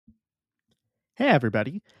Hey,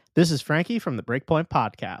 everybody. This is Frankie from the Breakpoint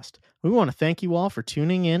Podcast. We want to thank you all for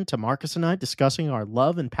tuning in to Marcus and I discussing our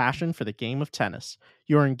love and passion for the game of tennis.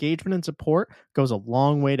 Your engagement and support goes a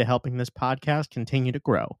long way to helping this podcast continue to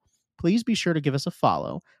grow. Please be sure to give us a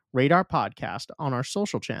follow, rate our podcast on our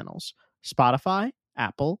social channels Spotify,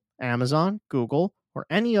 Apple, Amazon, Google, or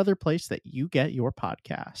any other place that you get your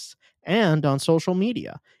podcasts. And on social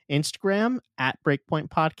media Instagram at Breakpoint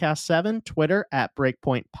Podcast 7, Twitter at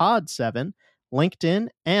Breakpoint Pod 7. LinkedIn,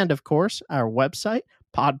 and of course, our website,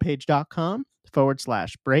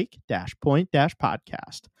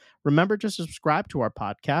 podpage.com/break-point-podcast. Remember to subscribe to our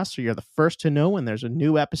podcast so you're the first to know when there's a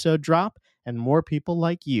new episode drop and more people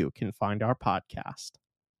like you can find our podcast.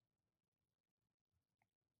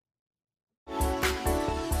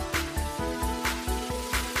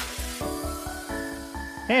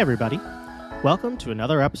 Hey, everybody. Welcome to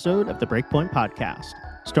another episode of the Breakpoint Podcast,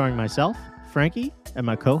 starring myself, Frankie, and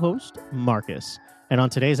my co-host, Marcus. And on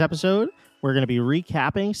today's episode, we're going to be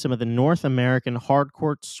recapping some of the North American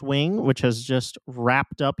hardcourt swing, which has just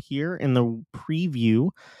wrapped up here in the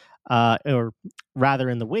preview, or rather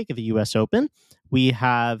in the wake of the U.S. Open. We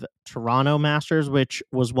have Toronto Masters, which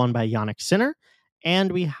was won by Jannik Sinner,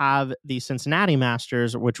 and we have the Cincinnati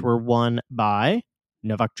Masters, which were won by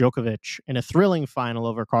Novak Djokovic in a thrilling final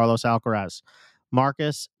over Carlos Alcaraz.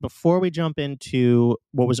 Marcus, before we jump into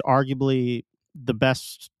what was arguably the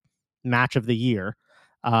best match of the year,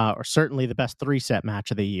 or certainly the best three-set match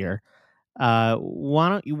of the year, why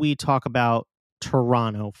don't we talk about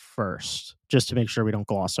Toronto first, just to make sure we don't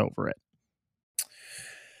gloss over it?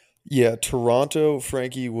 Yeah, Toronto,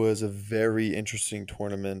 Frankie, was a very interesting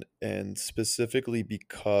tournament, and specifically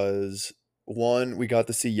because, one, we got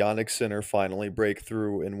to see Jannik Sinner finally break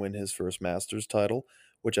through and win his first Masters title,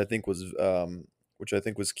 which I think was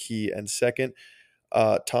key. And second,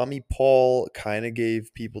 Tommy Paul kind of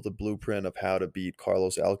gave people the blueprint of how to beat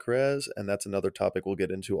Carlos Alcaraz, and that's another topic we'll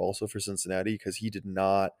get into also for Cincinnati, because he did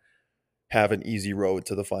not have an easy road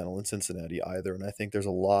to the final in Cincinnati either. And I think there's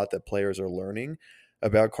a lot that players are learning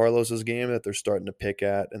about Carlos's game that they're starting to pick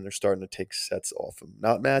at, and they're starting to take sets off him.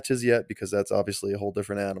 Not matches yet, because that's obviously a whole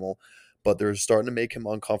different animal, but they're starting to make him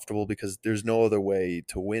uncomfortable because there's no other way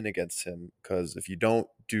to win against him, because if you don't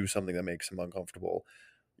do something that makes him uncomfortable,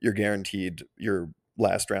 you're guaranteed your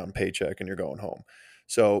last round paycheck and you're going home.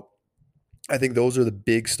 So I think those are the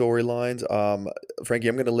big storylines. Frankie,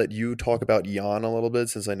 I'm going to let you talk about Jan a little bit,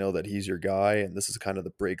 since I know that he's your guy, and this is kind of the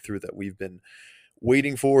breakthrough that we've been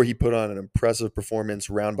waiting for. He put on an impressive performance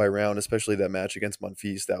round by round, especially that match against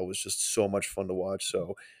Monfils. That was just so much fun to watch.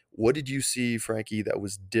 So what did you see, Frankie, that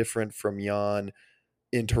was different from Jan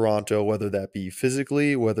in Toronto, whether that be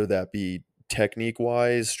physically, whether that be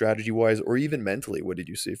technique-wise, strategy-wise, or even mentally? What did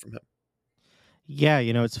you see from him? Yeah,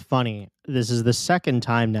 it's funny. This is the second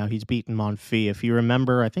time now he's beaten Monfils. If you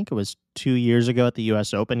remember, I think it was 2 years ago at the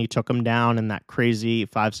U.S. Open, he took him down, and that crazy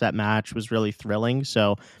 5-set match was really thrilling.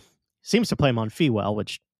 So seems to play Monfils well,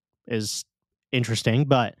 which is interesting.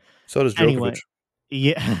 But So does Djokovic. anyway,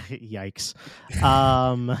 yeah, yikes.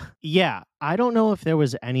 Yeah, I don't know if there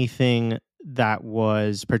was anything that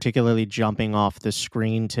was particularly jumping off the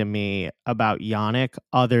screen to me about Jannik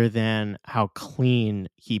other than how clean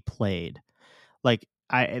he played. Like,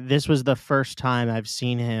 this was the first time I've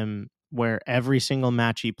seen him where every single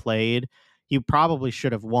match he played, he probably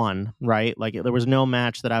should have won, right? Like, there was no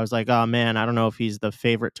match that I was like, oh man, I don't know if he's the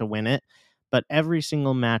favorite to win it. But every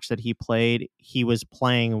single match that he played, he was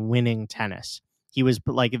playing winning tennis. He was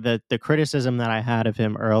like, the criticism that I had of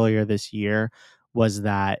him earlier this year was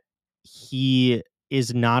that he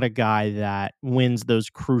is not a guy that wins those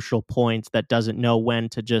crucial points, that doesn't know when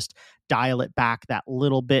to just dial it back that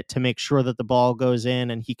little bit to make sure that the ball goes in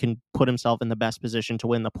and he can put himself in the best position to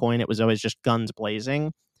win the point. It was always just guns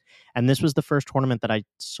blazing. And this was the first tournament that I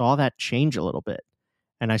saw that change a little bit.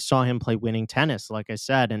 And I saw him play winning tennis, like I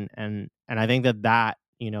said. And I think that that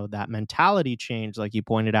mentality change, like you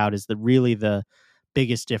pointed out, is really the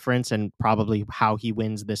biggest difference, and probably how he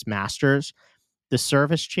wins this Masters. The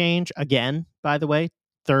service change, again, by the way,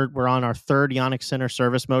 we're on our third Jannik Sinner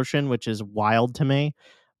service motion, which is wild to me.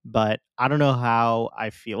 But I don't know how I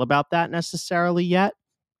feel about that necessarily yet.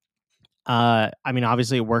 I mean,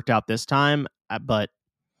 obviously it worked out this time, but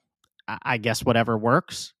I guess whatever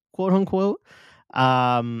works, quote unquote.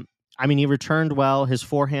 I mean, he returned well. His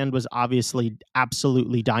forehand was obviously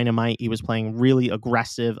absolutely dynamite. He was playing really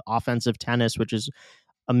aggressive offensive tennis, which is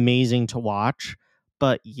amazing to watch.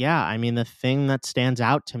 But yeah, I mean, the thing that stands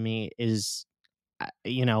out to me is,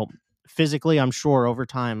 physically, I'm sure over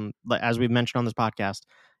time, as we've mentioned on this podcast,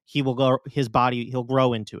 he'll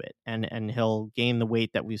grow into it, and he'll gain the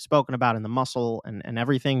weight that we've spoken about, and the muscle and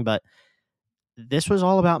everything. But this was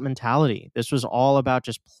all about mentality. This was all about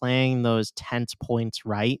just playing those tense points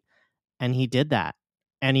right, and he did that.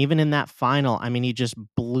 And even in that final, I mean, he just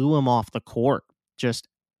blew him off the court. Just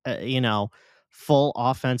you know, full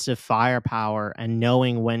offensive firepower and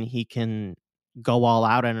knowing when he can go all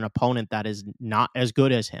out at an opponent that is not as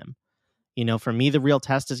good as him. For me, the real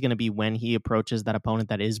test is going to be when he approaches that opponent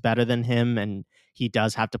that is better than him, and he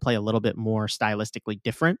does have to play a little bit more stylistically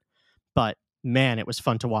different. But man, it was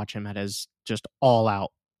fun to watch him at his just all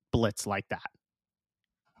out blitz like that.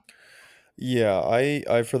 Yeah,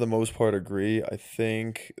 I for the most part agree. I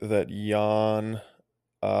think that Jan,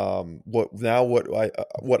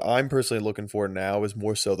 what I'm personally looking for now is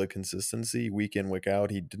more so the consistency week in, week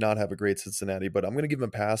out. He did not have a great Cincinnati, but I'm gonna give him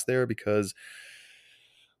a pass there because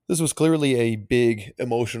this was clearly a big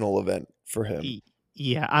emotional event for him.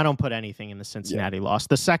 Yeah, I don't put anything in the Yeah. Cincinnati loss.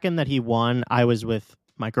 The second that he won, I was with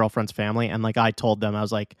my girlfriend's family, and like I told them, I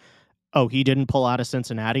was like, "Oh, he didn't pull out of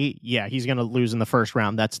Cincinnati. Yeah, he's gonna lose in the first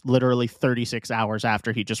round. That's literally 36 hours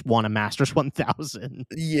after he just won a Masters 1000."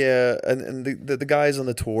 Yeah, and the guys on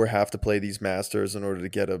the tour have to play these Masters in order to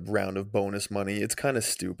get a round of bonus money. It's kind of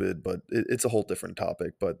stupid, but it's a whole different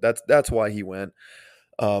topic. But that's why he went.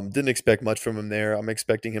 Didn't expect much from him there. I'm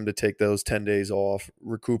expecting him to take those 10 days off,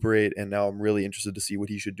 recuperate, and now I'm really interested to see what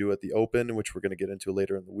he should do at the Open, which we're going to get into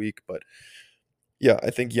later in the week. But yeah,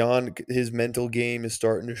 I think Jan, his mental game is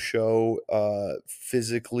starting to show.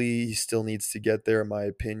 Physically, he still needs to get there, in my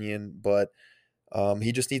opinion, but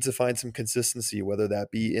he just needs to find some consistency, whether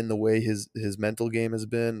that be in the way his mental game has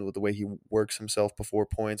been, with the way he works himself before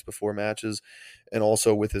points, before matches, and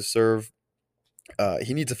also with his serve.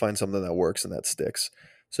 He needs to find something that works and that sticks.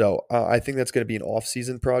 So I think that's going to be an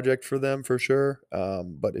off-season project for them for sure.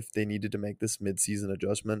 But if they needed to make this mid-season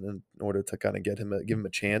adjustment in order to kind of give him a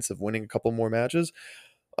chance of winning a couple more matches,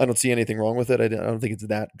 I don't see anything wrong with it. I don't think it's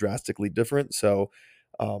that drastically different. So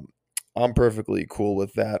um, I'm perfectly cool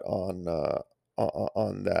with that on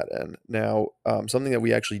that end. Now, something that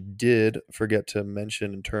we actually did forget to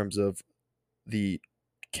mention in terms of the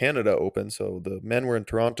Canada Open. So the men were in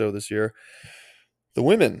Toronto this year. The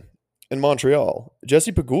women in Montreal,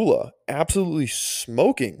 Jessie Pegula absolutely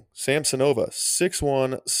smoking Samsonova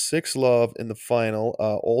 6-1, 6-love in the final,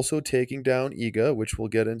 also taking down Iga, which we'll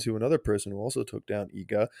get into another person who also took down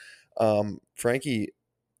Iga. Frankie,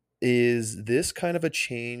 is this kind of a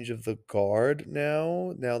change of the guard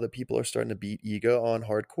now that people are starting to beat Iga on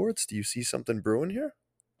hard courts? Do you see something brewing here?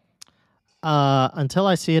 Until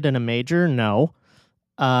I see it in a major, no.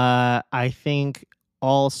 I think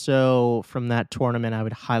also from that tournament, I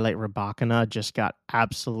would highlight Rabakina just got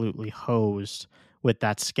absolutely hosed with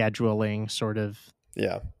that scheduling sort of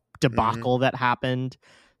Yeah. debacle that happened.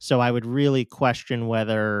 So I would really question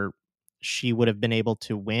whether she would have been able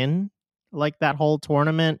to win like that whole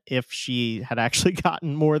tournament if she had actually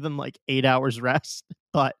gotten more than like 8 hours rest.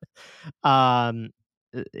 But um,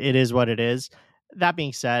 it is what it is. That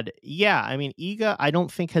being said, yeah, I mean, Iga, I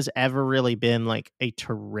don't think has ever really been like a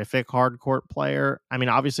terrific hard court player. I mean,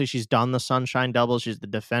 obviously, she's done the Sunshine Doubles. She's the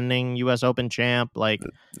defending U.S. Open champ. Like,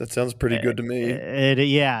 That sounds pretty good to me.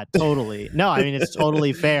 yeah, totally. No, I mean, it's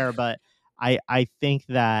totally fair, but I think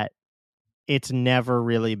that it's never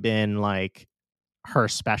really been like her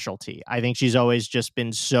specialty. I think she's always just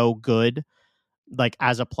been so good, like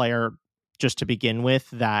as a player, just to begin with,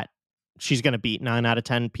 that she's going to beat 9 out of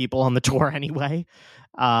 10 people on the tour anyway.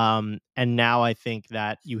 And now I think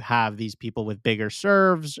that you have these people with bigger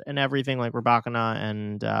serves and everything, like Rabakina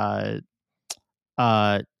and uh,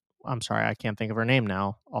 I'm sorry, I can't think of her name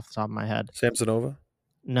now off the top of my head. Samsonova?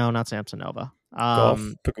 No, not Samsonova. Golf?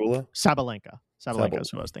 Pegula? Sabalenka. Sabalenka is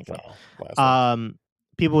who I Sabalenka. was thinking. Oh, last one. Um,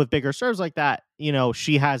 People with bigger serves like that,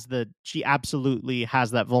 she absolutely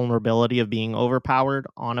has that vulnerability of being overpowered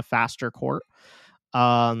on a faster court.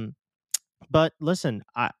 Um, but listen,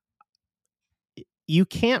 you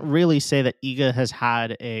can't really say that Iga has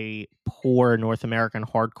had a poor North American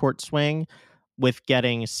hard court swing with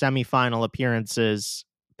getting semifinal appearances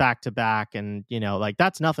back to back. And, like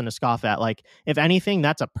that's nothing to scoff at. Like, if anything,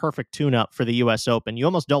 that's a perfect tune up for the US Open. You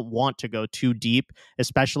almost don't want to go too deep,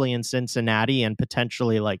 especially in Cincinnati, and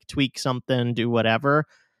potentially like tweak something, do whatever.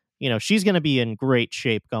 She's going to be in great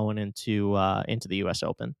shape going into the US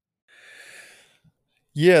Open.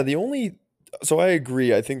 Yeah, so I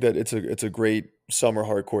agree. I think that it's a great summer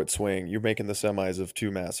hard court swing. You're making the semis of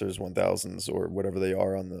two Masters 1000s or whatever they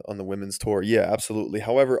are on the women's tour. Yeah, absolutely.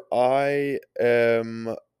 However, I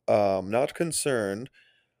am not concerned,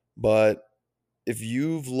 but if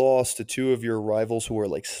you've lost to two of your rivals who are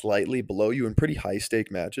like slightly below you in pretty high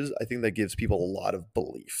stake matches, I think that gives people a lot of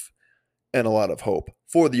belief and a lot of hope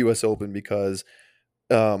for the US Open because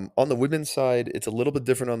On the women's side, it's a little bit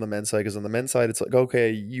different on the men's side because on the men's side, it's like,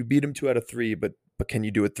 okay, you beat them 2 out of 3, but can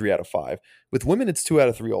you do it 3 out of 5? With women, it's 2 out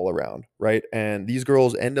of 3 all around, right? And these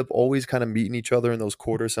girls end up always kind of meeting each other in those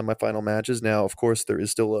quarter semifinal matches. Now, of course, there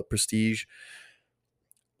is still a prestige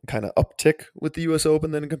kind of uptick with the U.S.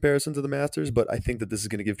 Open then in comparison to the Masters, but I think that this is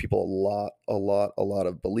going to give people a lot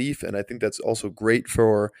of belief, and I think that's also great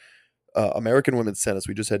for American women's tennis.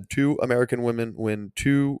 We just had 2 American women win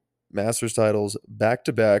 2 Masters titles back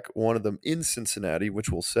to back, one of them in Cincinnati, which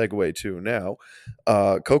we'll segue to now.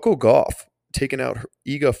 Coco Gauff taking out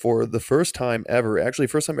Iga for the first time ever, actually,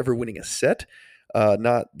 first time ever winning a set,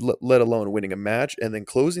 not let alone winning a match, and then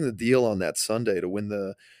closing the deal on that Sunday to win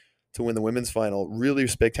the women's final. Really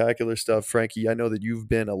spectacular stuff. Frankie, I know that you've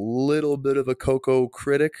been a little bit of a Coco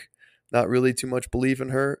critic, not really too much belief in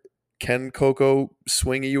her. Can Coco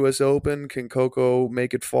swing a U.S. Open? Can Coco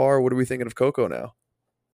make it far? What are we thinking of Coco now?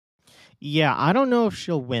 Yeah, I don't know if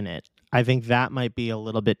she'll win it. I think that might be a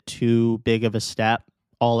little bit too big of a step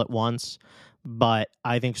all at once. But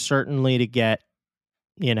I think certainly to get,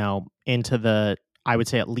 into the, I would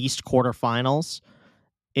say at least quarterfinals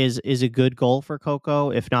is a good goal for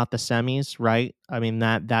Coco, if not the semis, right? I mean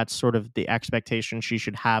that's sort of the expectation she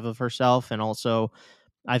should have of herself. And also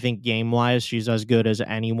I think game wise, she's as good as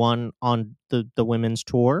anyone on the women's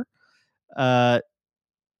tour. Uh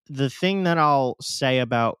the thing that I'll say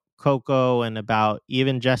about Coco and about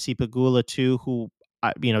even Jesse Pagula too, who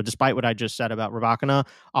despite what I just said about Rybakina,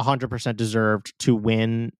 100% deserved to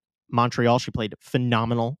win Montreal. She played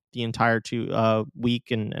phenomenal the entire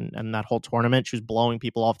week and that whole tournament. She was blowing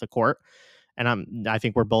people off the court, and I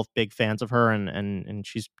think we're both big fans of her, and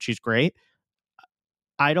she's great.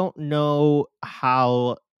 I don't know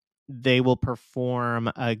how they will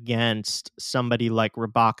perform against somebody like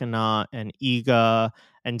Rybakina and Iga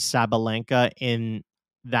and Sabalenka in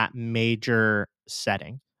that major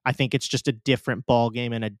setting. I think it's just a different ball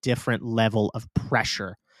game and a different level of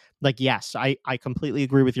pressure. Like, yes, I completely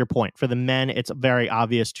agree with your point. For the men, it's very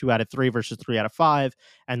obvious 2 out of 3 versus 3 out of 5.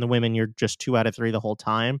 And the women, you're just 2 out of 3 the whole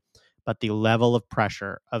time. But the level of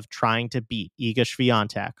pressure of trying to beat Iga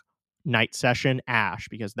Swiatek night session Ash,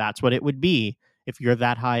 because that's what it would be if you're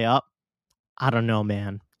that high up. I don't know,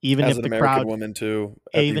 man. Even As if an the American crowd, woman, too,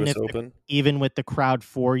 at the even U.S. if the Open. even with the crowd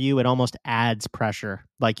for you, it almost adds pressure.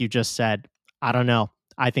 Like you just said, I don't know.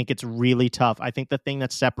 I think it's really tough. I think the thing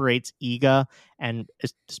that separates Iga and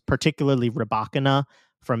particularly Rybakina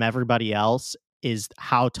from everybody else is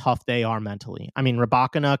how tough they are mentally. I mean,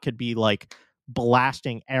 Rybakina could be like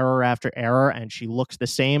blasting error after error, and she looks the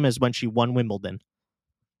same as when she won Wimbledon.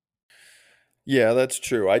 Yeah, that's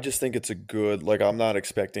true. I just think it's a good, like, I'm not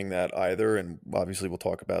expecting that either. And obviously, we'll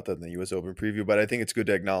talk about that in the US Open preview. But I think it's good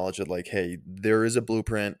to acknowledge that, like, hey, there is a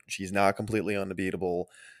blueprint. She's not completely unbeatable.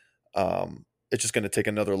 It's just going to take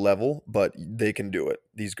another level, but they can do it.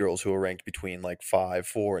 These girls who are ranked between like 5,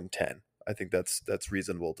 4, and 10. I think that's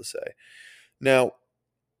reasonable to say. Now,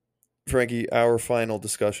 Frankie, our final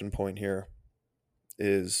discussion point here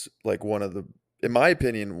is like one of the, in my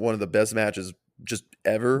opinion, one of the best matches just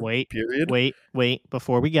ever, Wait, period. wait.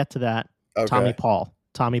 Before we get to that, Tommy Okay, Paul.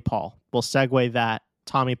 Tommy Paul. We'll segue that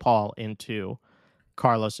Tommy Paul into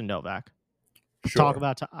Carlos and Novak. Talk sure.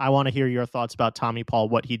 about. I want to hear your thoughts about Tommy Paul,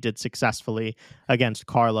 what he did successfully against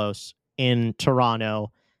Carlos in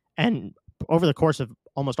Toronto, and over the course of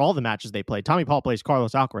almost all the matches they played. Tommy Paul plays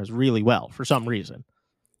Carlos Alcaraz really well for some reason.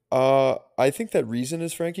 I think that reason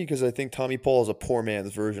is, Frankie, because I think Tommy Paul is a poor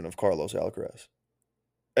man's version of Carlos Alcaraz.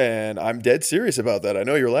 And I'm dead serious about that. I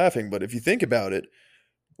know you're laughing, but if you think about it,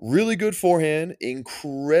 really good forehand,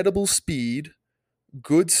 incredible speed,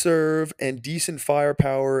 good serve, and decent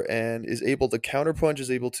firepower, and is able to counterpunch, is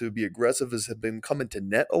able to be aggressive, has been coming to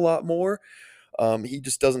net a lot more. He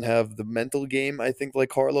just doesn't have the mental game, I think, like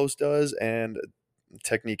Carlos does, and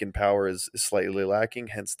technique and power is slightly lacking,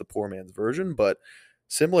 hence the poor man's version. But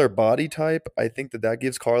similar body type, I think that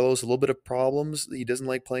gives Carlos a little bit of problems. He doesn't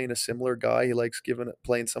like playing a similar guy. He likes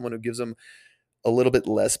playing someone who gives him a little bit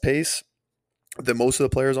less pace than most of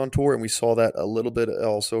the players on tour, and we saw that a little bit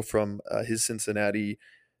also from his Cincinnati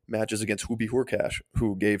matches against Hubi Hurkacz,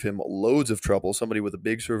 who gave him loads of trouble. Somebody with a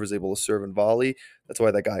big serve is able to serve and volley. That's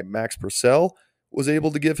why that guy Max Purcell was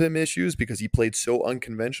able to give him issues because he played so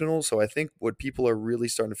unconventional. So I think what people are really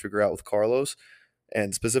starting to figure out with Carlos,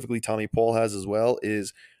 and specifically Tommy Paul has as well,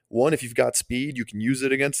 is one, if you've got speed, you can use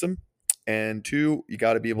it against him. And two, you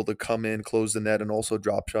got to be able to come in, close the net, and also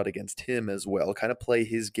drop shot against him as well. Kind of play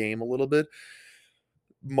his game a little bit.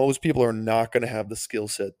 Most people are not going to have the skill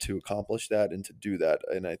set to accomplish that and to do that.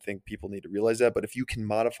 And I think people need to realize that. But if you can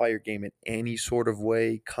modify your game in any sort of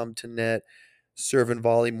way, come to net, serve and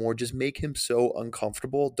volley more. Just make him so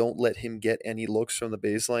uncomfortable. Don't let him get any looks from the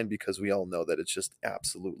baseline because we all know that it's just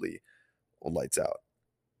absolutely lights out.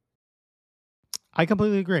 I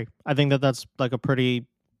completely agree. I think that that's like a pretty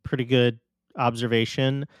good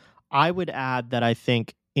observation. I would add that I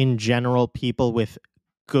think in general people with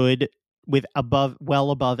good with above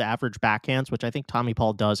well above average backhands, which I think Tommy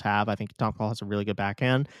Paul does have. I think Tommy Paul has a really good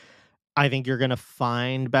backhand. I think you're going to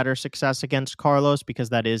find better success against Carlos because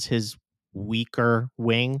that is his weaker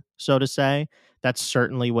wing, so to say. That's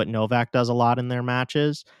certainly what Novak does a lot in their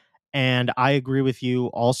matches. And I agree with you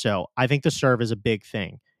also. I think the serve is a big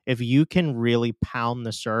thing. If you can really pound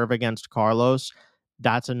the serve against Carlos,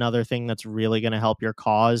 that's another thing that's really going to help your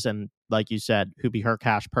cause. And like you said, Hubie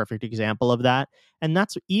Hurkacz, perfect example of that. And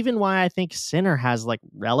that's even why I think Sinner has like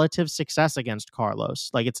relative success against Carlos.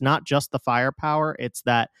 Like it's not just the firepower, it's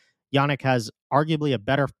that Yannick has arguably a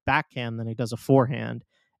better backhand than he does a forehand.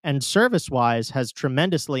 And service wise has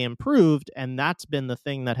tremendously improved. And that's been the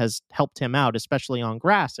thing that has helped him out, especially on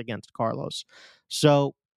grass against Carlos.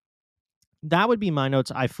 So that would be my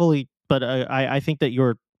notes. But I think that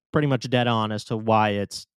you're pretty much dead on as to why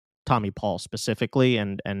it's Tommy Paul specifically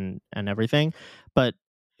and everything. But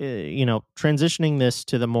transitioning this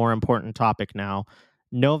to the more important topic now,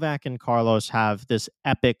 Novak and Carlos have this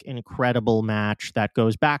epic, incredible match that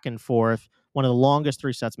goes back and forth. One of the longest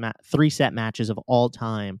three set matches of all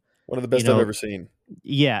time. One of the You best I've know, ever seen.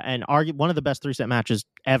 yeah, and one of the best three set matches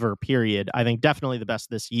ever. Period. I think definitely the best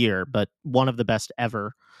this year, but one of the best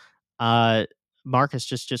ever. uh, Marcus,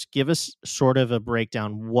 just give us sort of a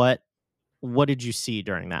breakdown. What did you see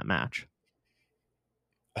during that match?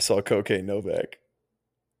 I saw Cocaine Novak.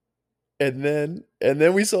 And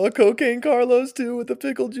then we saw Cocaine Carlos too with the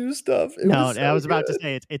pickle juice stuff. It No, was I so was about to good.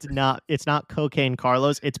 say it's not cocaine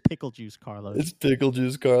Carlos, it's pickle juice It's Carlos. pickle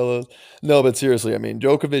juice Carlos. No, but seriously, I mean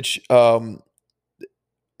Djokovic,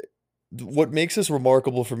 what makes this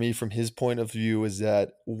remarkable for me from his point of view is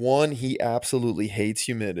that one, he absolutely hates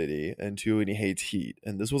humidity, and two, and he hates heat.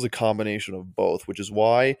 And this was a combination of both, which is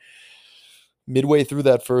why midway through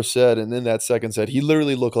that first set and then that second set, he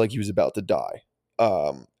literally looked like he was about to die.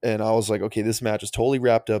 And I was like, okay, this match is totally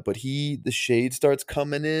wrapped up, but the shade starts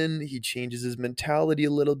coming in. He changes his mentality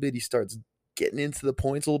a little bit. He starts getting into the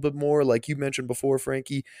points a little bit more. Like you mentioned before,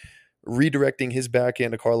 Frankie, redirecting his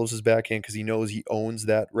backhand to Carlos's backhand because he knows he owns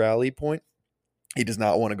that rally point. He does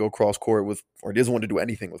not want to go cross court with, or he doesn't want to do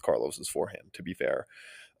anything with Carlos's forehand, to be fair.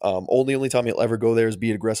 Only time he'll ever go there is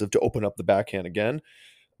be aggressive to open up the backhand again.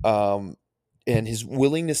 Um, and his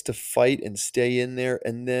willingness to fight and stay in there.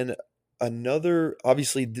 And then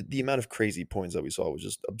obviously, the amount of crazy points that we saw was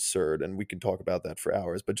just absurd. And we can talk about that for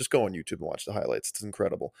hours, but just go on YouTube and watch the highlights. It's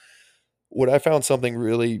incredible. What I found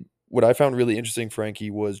really interesting,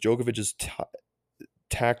 Frankie, was Djokovic's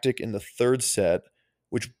tactic in the third set,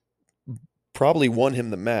 which probably won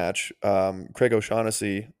him the match. Craig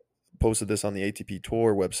O'Shaughnessy posted this on the ATP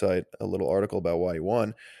Tour website, a little article about why he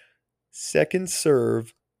won. Second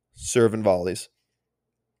serve and volleys.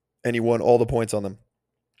 And he won all the points on them.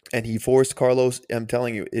 And he forced Carlos, I'm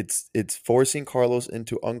telling you, it's forcing Carlos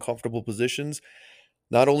into uncomfortable positions,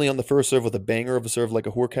 not only on the first serve with a banger of a serve like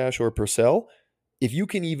a Hurkacz or a Purcell. If you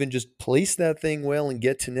can even just place that thing well and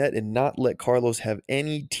get to net and not let Carlos have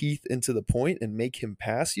any teeth into the point and make him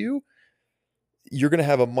pass you, you're going to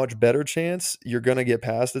have a much better chance. You're going to get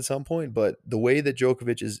past at some point, but the way that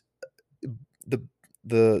Djokovic is,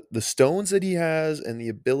 the the stones that he has and the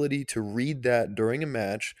ability to read that during a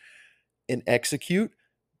match and execute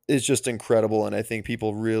is just incredible. And I think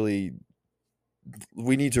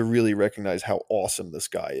we need to really recognize how awesome this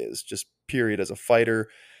guy is, just period, as a fighter,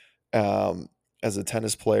 um, as a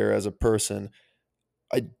tennis player, as a person.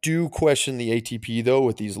 I do question the ATP though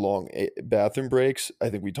with these long bathroom breaks. I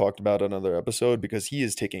think we talked about another episode because he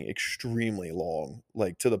is taking extremely long,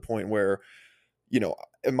 like to the point where,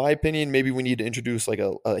 in my opinion, maybe we need to introduce like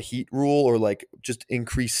a heat rule or like just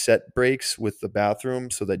increase set breaks with the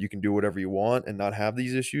bathroom so that you can do whatever you want and not have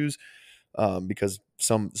these issues. Because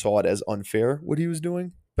some saw it as unfair what he was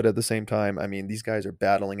doing. But at the same time, I mean, these guys are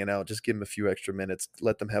battling it out. Just give them a few extra minutes.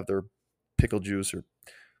 Let them have their pickle juice or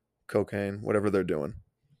cocaine, whatever they're doing.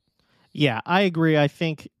 Yeah, I agree. I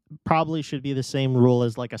think probably should be the same rule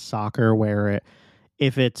as like a soccer where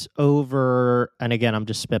if it's over, and again, I'm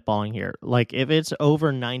just spitballing here, like if it's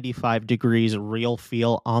over 95 degrees real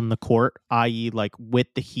feel on the court, i.e., like with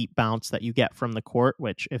the heat bounce that you get from the court,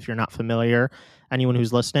 which, if you're not familiar, anyone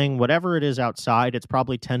who's listening, whatever it is outside, it's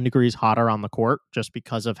probably 10 degrees hotter on the court just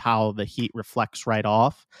because of how the heat reflects right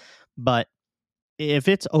off. But if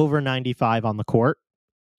it's over 95 on the court,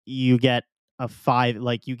 you get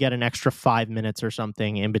you get an extra 5 minutes or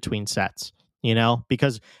something in between sets.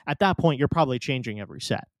 because at that point you're probably changing every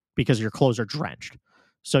set because your clothes are drenched.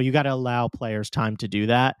 So you got to allow players time to do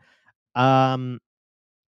that. Um,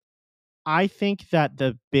 I think that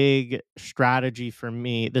the big strategy for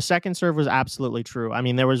me, the second serve was absolutely true. I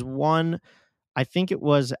mean, there was one, I think it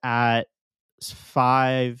was at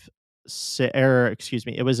five, or excuse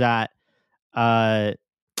me, it was at uh,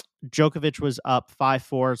 Djokovic was up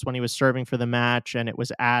 5-4 when he was serving for the match, and it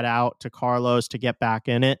was ad out to Carlos to get back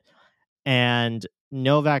in it. And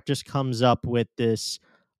Novak just comes up with this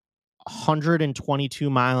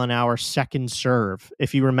 122-mile-an-hour second serve.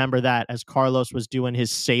 If you remember that, as Carlos was doing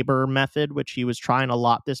his saber method, which he was trying a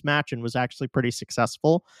lot this match and was actually pretty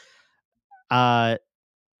successful, uh,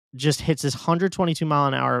 just hits this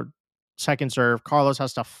 122-mile-an-hour second serve. Carlos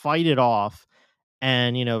has to fight it off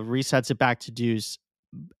and, resets it back to deuce.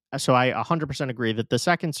 So I 100% agree that the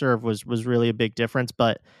second serve was really a big difference.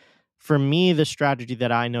 But for me, the strategy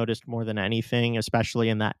that I noticed more than anything, especially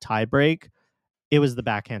in that tiebreak, it was the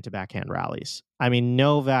backhand to backhand rallies. I mean,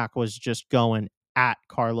 Novak was just going at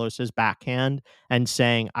Carlos's backhand and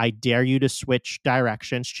saying, I dare you to switch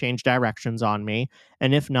directions, change directions on me.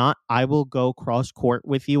 And if not, I will go cross court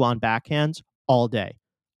with you on backhands all day.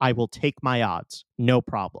 I will take my odds. No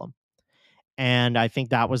problem. And I think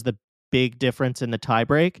that was the big difference in the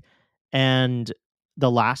tiebreak. And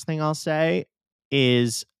the last thing I'll say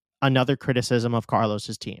is another criticism of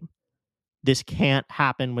Carlos's team. This can't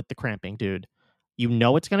happen with the cramping, dude. You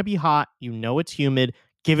know it's going to be hot. You know it's humid.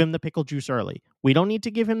 Give him the pickle juice early. We don't need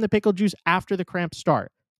to give him the pickle juice after the cramps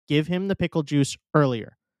start. Give him the pickle juice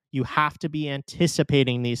earlier. You have to be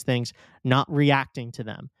anticipating these things, not reacting to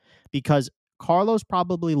them. Because Carlos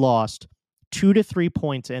probably lost 2 to 3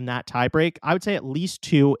 points in that tiebreak. I would say at least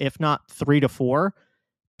two, if not 3 to 4,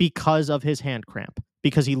 because of his hand cramp,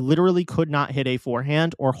 because he literally could not hit a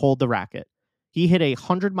forehand or hold the racket. He hit a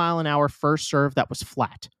 100-mile-an-hour first serve that was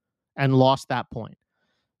flat and lost that point.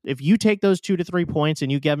 If you take those 2 to 3 points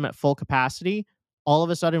and you get them at full capacity, all of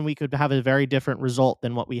a sudden we could have a very different result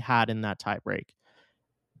than what we had in that tiebreak.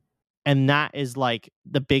 And that is like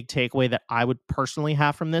the big takeaway that I would personally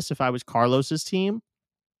have from this if I was Carlos's team.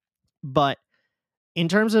 But in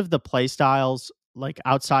terms of the play styles, like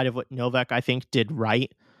outside of what Novak, I think, did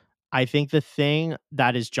right, I think the thing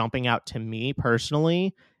that is jumping out to me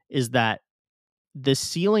personally is that the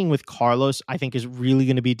ceiling with Carlos, I think, is really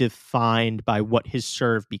going to be defined by what his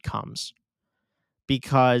serve becomes.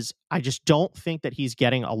 Because I just don't think that he's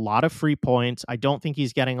getting a lot of free points. I don't think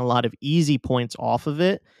he's getting a lot of easy points off of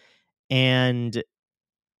it. And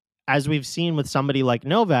as we've seen with somebody like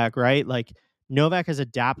Novak, right? Like Novak has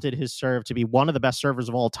adapted his serve to be one of the best servers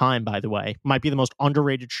of all time, by the way. Might be the most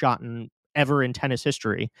underrated shot ever in tennis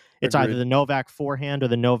history. It's either Agreed. the Novak forehand or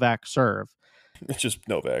the Novak serve. It's just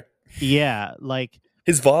Novak. Yeah, like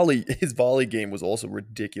His volley game was also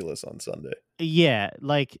ridiculous on Sunday.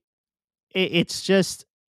 like it's just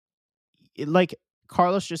like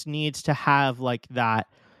Carlos just needs to have like that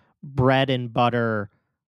bread and butter,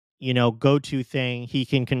 go-to thing he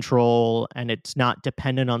can control, and it's not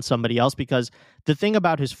dependent on somebody else. Because the thing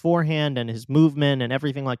about his forehand and his movement and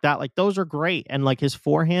everything like that, like those are great. And like his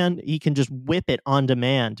forehand, he can just whip it on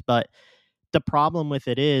demand. But the problem with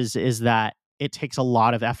it is that it takes a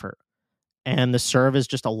lot of effort, and the serve is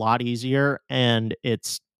just a lot easier, and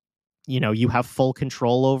it's, you have full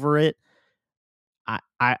control over it.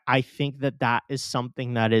 I think that is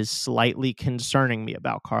something that is slightly concerning me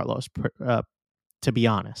about Carlos, to be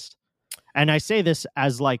honest. And I say this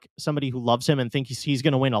as like somebody who loves him and thinks he's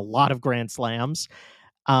going to win a lot of Grand Slams.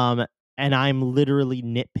 Um, and I'm literally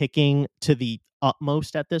nitpicking to the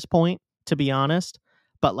utmost at this point, to be honest.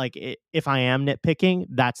 But like, if I am nitpicking,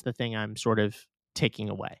 that's the thing I'm sort of taking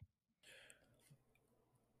away.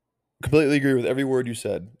 Completely agree with every word you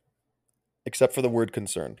said, except for the word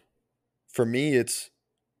concern. For me, it's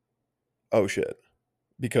oh shit,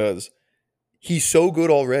 because he's so good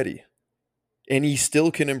already, and he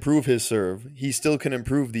still can improve his serve. He still can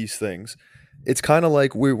improve these things. It's kind of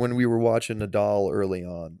like when we were watching Nadal early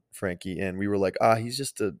on, Frankie, and we were like,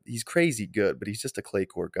 he's crazy good, but he's just a clay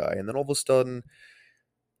court guy. And then all of a sudden,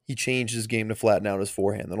 he changed his game to flatten out his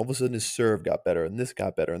forehand. Then all of a sudden, his serve got better, and this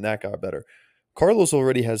got better, and that got better. Carlos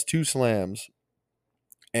already has 2 slams,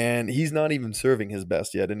 and he's not even serving his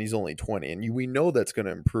best yet, and he's only 20. And we know that's going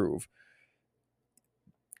to improve.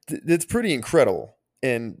 It's pretty incredible.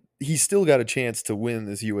 And he's still got a chance to win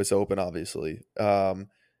this U.S. Open, obviously,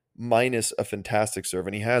 minus a fantastic serve.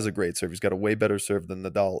 And he has a great serve. He's got a way better serve than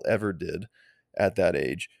Nadal ever did at that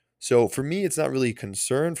age. So for me, it's not really a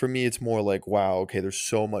concern. For me, it's more like, wow, okay, there's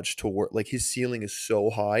so much to work. Like his ceiling is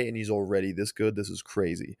so high and he's already this good. This is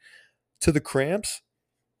crazy. To the cramps,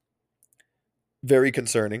 Very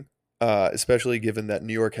concerning, especially given that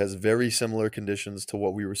New York has very similar conditions to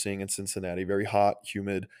what we were seeing in Cincinnati. Very hot,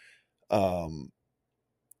 humid, um,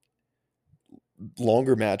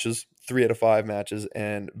 longer matches, 3 out of 5 matches,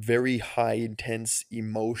 and very high intense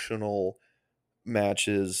emotional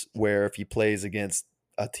matches where if he plays against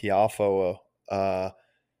a Tiafo, a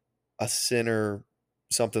Sinner,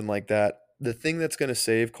 something like that. The thing that's going to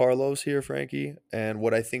save Carlos here, Frankie, and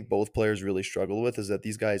what I think both players really struggle with is that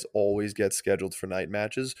these guys always get scheduled for night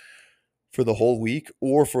matches for the whole week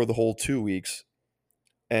or for the whole 2 weeks.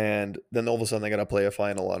 And then all of a sudden they got to play a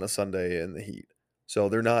final on a Sunday in the heat. So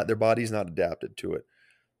their body's not adapted to it.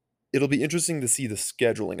 It'll be interesting to see the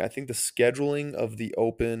scheduling. I think the scheduling of the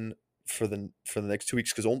Open for the next 2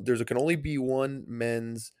 weeks, because there can only be one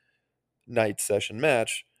men's night session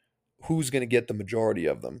match. Who's going to get the majority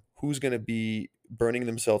of them? Who's going to be burning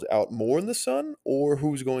themselves out more in the sun, or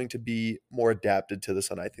who's going to be more adapted to the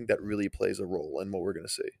sun? I think that really plays a role in what we're going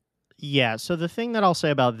to see. Yeah, so the thing that I'll say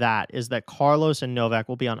about that is that Carlos and Novak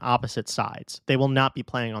will be on opposite sides. They will not be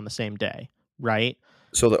playing on the same day, right?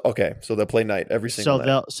 So they'll play night every single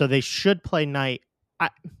night. So they should play night.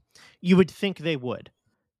 You would think they would,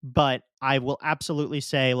 but I will absolutely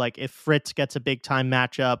say, like, if Fritz gets a big time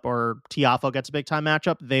matchup or Tiafo gets a big time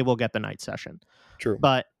matchup, they will get the night session. True.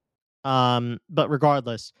 But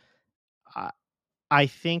regardless, I I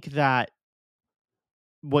think that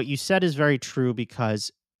what you said is very true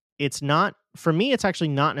because it's not for me. It's actually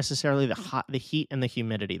not necessarily the heat and the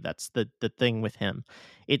humidity that's the thing with him.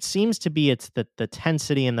 It seems to be it's the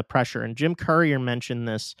tensity and the pressure. And Jim Courier mentioned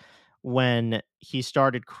this when he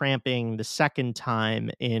started cramping the second time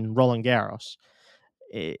in Roland Garros.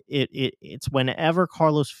 It's whenever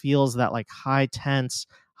Carlos feels that like high tense,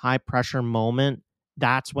 high pressure moment,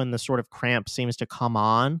 that's when the sort of cramp seems to come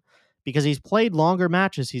on because he's played longer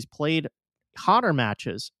matches, he's played hotter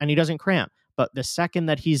matches, and he doesn't cramp. But the second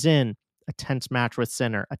that he's in a tense match with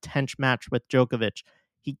Sinner, a tense match with Djokovic,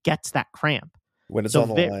 he gets that cramp. When it's So on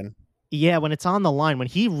the line. yeah, when it's on the line, when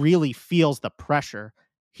he really feels the pressure,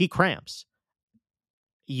 he cramps.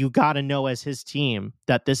 You got to know as his team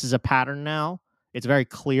that this is a pattern now. It's very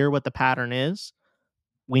clear what the pattern is.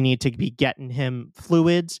 We need to be getting him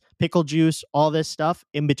fluids, pickle juice, all this stuff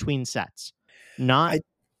in between sets. Not I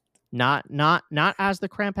not as the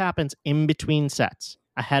cramp happens, in between sets,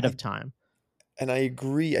 ahead I of time. and I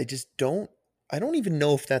agree. I don't even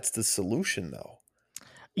know if that's the solution though. Or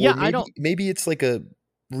Yeah, I don't maybe it's like a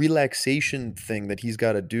relaxation thing that he's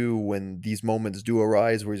got to do when these moments do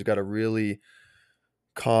arise where he's got to really a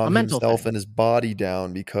calm mental himself thing. and his body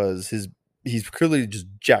down because he's clearly just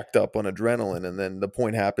jacked up on adrenaline, and then the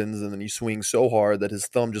point happens and then he swings so hard that his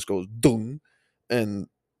thumb just goes dung, and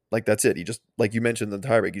like that's it. He just, like you mentioned, the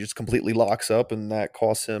tiebreak, he just completely locks up, and that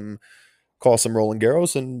costs him Roland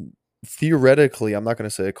Garros. And theoretically, I'm not going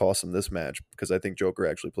to say it cost him this match because I think Joker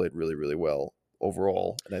actually played really, really well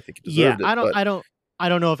overall, and I think he Yeah, deserved it. But I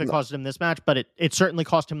don't know if it no, cost him this match, but it certainly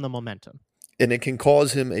cost him the momentum. and it can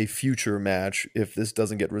cause him a future match if this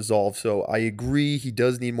doesn't get resolved. So I agree, he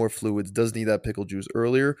does need more fluids, does need that pickle juice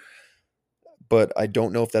earlier, but I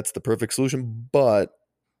don't know if that's the perfect solution. But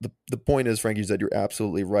the point is, Frankie said, you're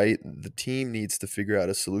absolutely right. The team needs to figure out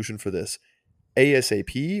a solution for this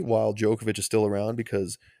ASAP while Djokovic is still around,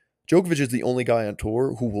 because Djokovic is the only guy on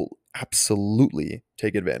tour who will absolutely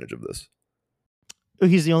take advantage of this.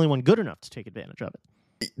 He's the only one good enough to take advantage of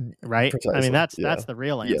it, right? I mean, Precisely. Yeah. that's the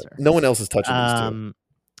real Yeah. answer. No one else is touching these two.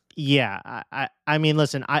 Yeah, I mean,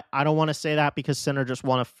 listen, I don't want to say that because Sinner just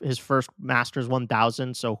won his first Masters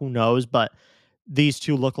 1000, so who knows? But these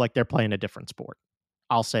two look like they're playing a different sport.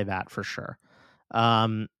 I'll say that for sure.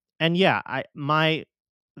 Um, and yeah, the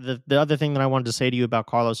other thing that I wanted to say to you about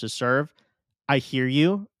Carlos's serve, I hear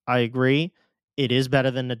you. I agree. It is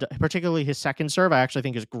better than particularly his second serve. I actually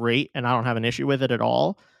think is great, and I don't have an issue with it at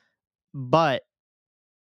all. But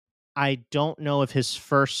I don't know if his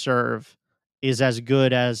first serve is as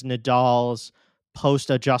good as Nadal's post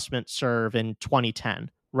adjustment serve in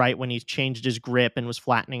 2010, right? When he changed his grip and was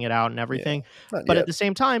flattening it out and Yeah. everything. Not But at yet. the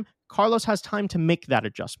same time, Carlos has time to make that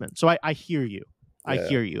adjustment. So I hear you. I Yeah.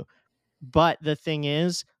 hear you. But the thing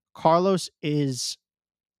is, Carlos is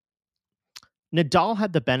Nadal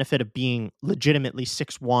had the benefit of being legitimately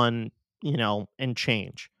 6'1", and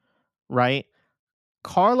change, right?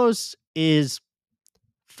 Carlos is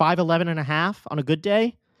 5'11 and a half on a good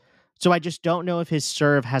day. So I just don't know if his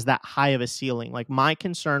serve has that high of a ceiling. Like my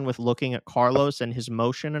concern with looking at Carlos and his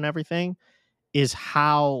motion and everything is just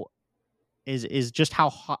how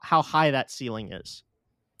high that ceiling is.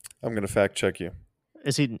 I'm going to fact check you.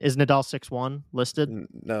 Is Nadal 6'1" listed?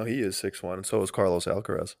 No, he is 6'1", and so is Carlos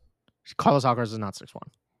Alcaraz. Carlos Alcaraz is not 6'1".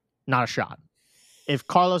 Not a shot. If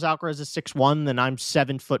Carlos Alcaraz is 6'1", then I'm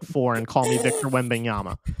 7'4" and call me Victor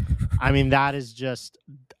Wembanyama. I mean, that is just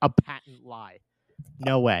a patent lie.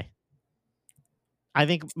 No way. I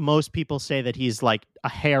think most people say that he's like a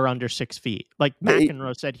hair under 6 feet. Like The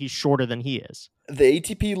McEnroe said he's shorter than he is. the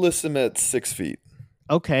ATP lists him at 6 feet.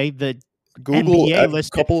 Okay, the Google a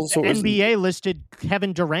couple The sources. NBA listed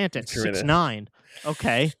Kevin Durant at 6'9".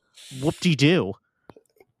 Okay, whoop-de-doo.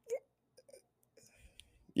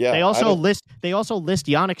 Yeah, They also list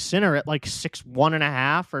Yannick Sinner at like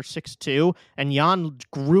 6'1.5" or 6'2", and Jan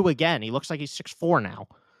grew again. He looks like he's 6'4" now.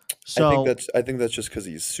 So I think that's just because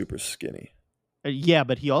he's super skinny. Yeah,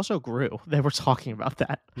 but he also grew. They were talking about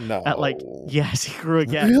that. No. At like, yes, he grew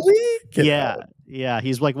again. Really? Get yeah, out. yeah.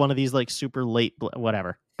 He's like one of these like super late,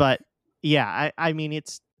 whatever. But yeah, I mean,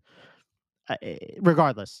 it's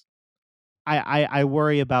regardless. I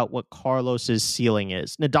worry about what Carlos's ceiling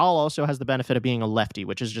is. Nadal also has the benefit of being a lefty,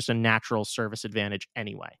 which is just a natural service advantage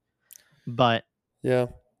anyway. But Yeah.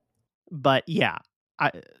 yeah,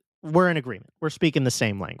 we're in agreement. We're speaking the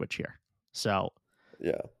same language here. So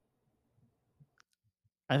Yeah.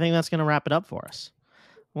 I think that's going to wrap it up for us.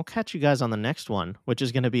 We'll catch you guys on the next one, which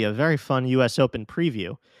is going to be a very fun U.S. Open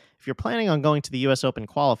preview. If you're planning on going to the U.S. Open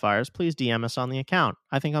qualifiers, please DM us on the account.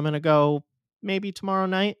 I think I'm going to go maybe tomorrow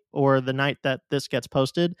night or the night that this gets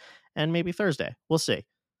posted, and maybe Thursday. We'll see.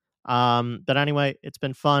 But anyway, it's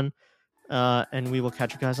been fun, and we will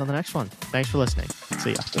catch you guys on the next one. Thanks for listening.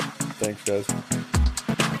 See ya. Thanks, guys.